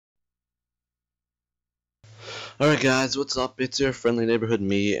Alright guys, what's up? It's your friendly neighborhood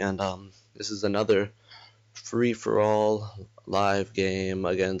me, and this is another free-for-all live game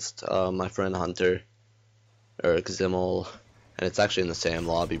against my friend Hunter, or Xyml, and it's actually in the same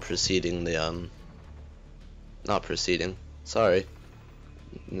lobby preceding the, not preceding, sorry,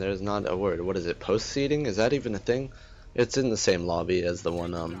 there's not a word, what is it, post-seeding? Is that even a thing? It's in the same lobby as the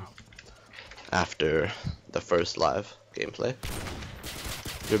one, after the first live gameplay.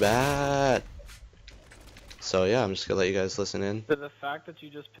 You're bad! So yeah, I'm just gonna let you guys listen in. So the fact that you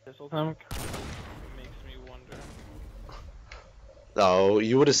just pistoled him kind of makes me wonder. No,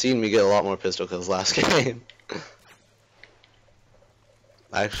 you would have seen me get a lot more pistol kills last game.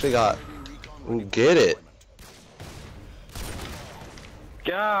 I actually got... Ooh, get it!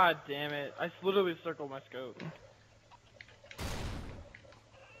 God damn it. I literally circled my scope.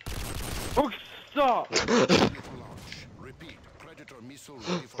 Oh, stop! That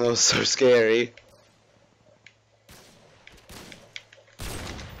was so scary.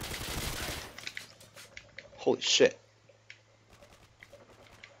 Holy shit.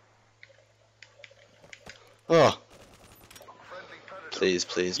 Oh. Please,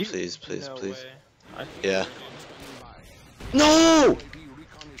 please, please, please, no please. Way. Yeah. No!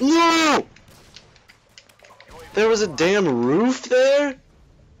 No! There was a damn roof there?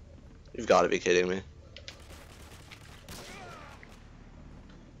 You've got to be kidding me.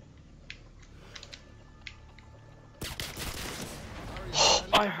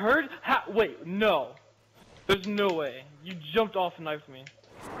 I heard. Wait, no. There's no way. You jumped off and knifed me.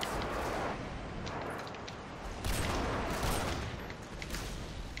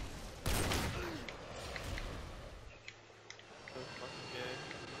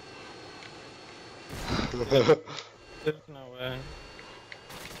 There's no way.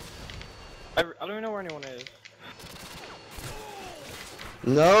 I don't even know where anyone is.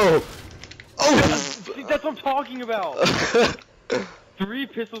 No! Oh! See, that's what I'm talking about! 3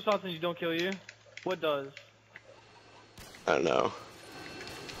 pistol shots and you don't kill you? What does? I don't know.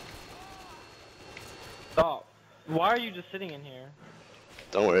 Stop. Why are you just sitting in here?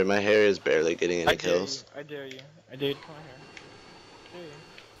 Don't worry, my hair is barely getting any kills. I dare you. I dare you to come out here. I dare you.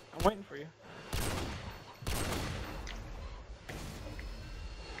 I'm waiting for you.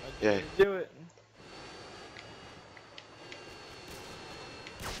 Yeah. Do it.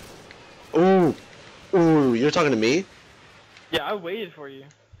 Ooh! Ooh, you're talking to me? Yeah, I waited for you.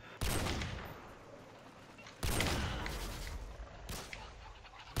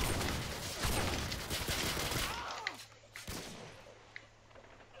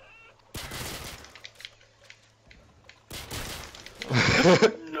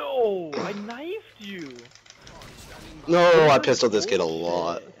 No! I knifed you! No, I pistoled this kid a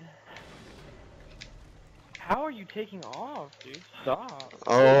lot. How are you taking off, dude? Stop.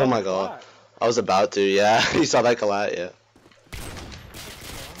 Oh my god. I was about to, yeah. You saw that collat, yeah.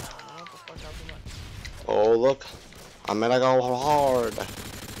 Oh look, I'm gonna go hard.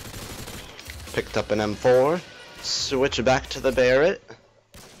 Picked up an M4. Switch back to the Barrett.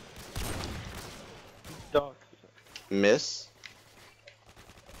 Duck. Miss.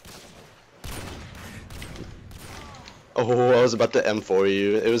 Oh, I was about to M4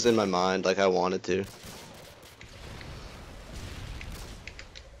 you. It was in my mind, like I wanted to.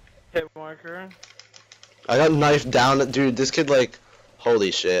 Hit marker. I got knifed down, dude. This kid, like,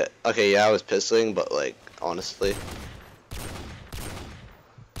 holy shit. Okay, yeah, I was pistoling, but like, honestly,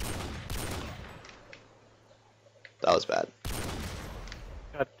 that was bad.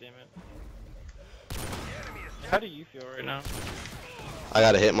 God damn it. How do you feel right now? I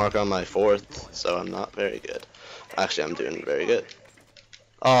got a hit mark on my 4th, so I'm not very good. Actually, I'm doing very good.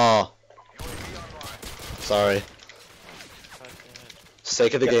 Oh, sorry.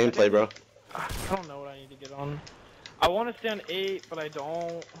 Sake of the gameplay, bro. I don't know what I need to get on. I want to stay on 8, but I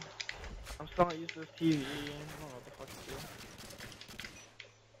don't. I'm still not used to this TV. I don't know what the fuck to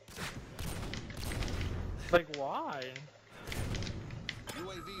do. Like, why?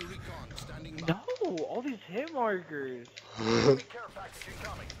 No, all these hit markers.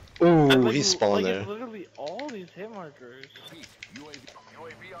 Ooh, he spawned there. It's literally all these hit markers.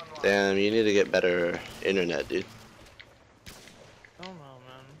 Damn, you need to get better internet, dude. I don't know,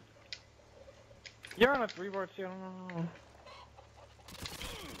 man. You're on a 3-bar too, I don't know.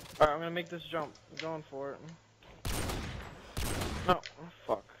 Alright, I'm gonna make this jump. I'm going for it. No, oh,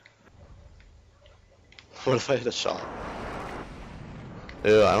 fuck. What if I hit a shot?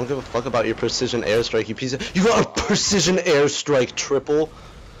 Ew, I don't give a fuck about your precision airstrike, you piece of— You got a precision airstrike triple?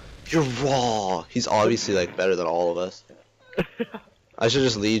 You're raw. He's obviously like better than all of us. I should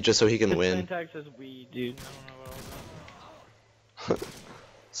just leave just so he can win. Syntax says we, dude. I don't know what all that.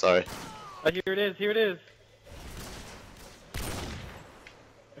 Sorry. Here it is, here it is.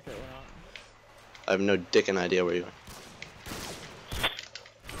 I have no dickin' idea where you are.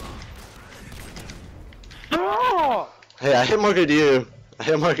 Stop! Hey, I hit marketed you. I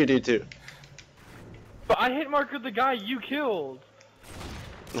hit marketed you too. But I hit marker the guy you killed.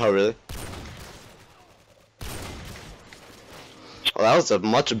 Oh, really? Well, that was a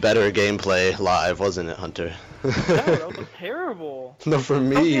much better gameplay live, wasn't it, Hunter? No, that was terrible. No, for I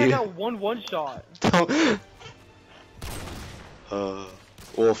think I me. got one shot.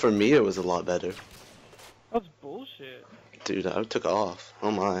 Well, for me it was a lot better. That's bullshit. Dude, I took off. Oh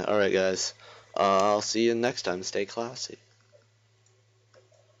my. Alright, guys. I'll see you next time. Stay classy.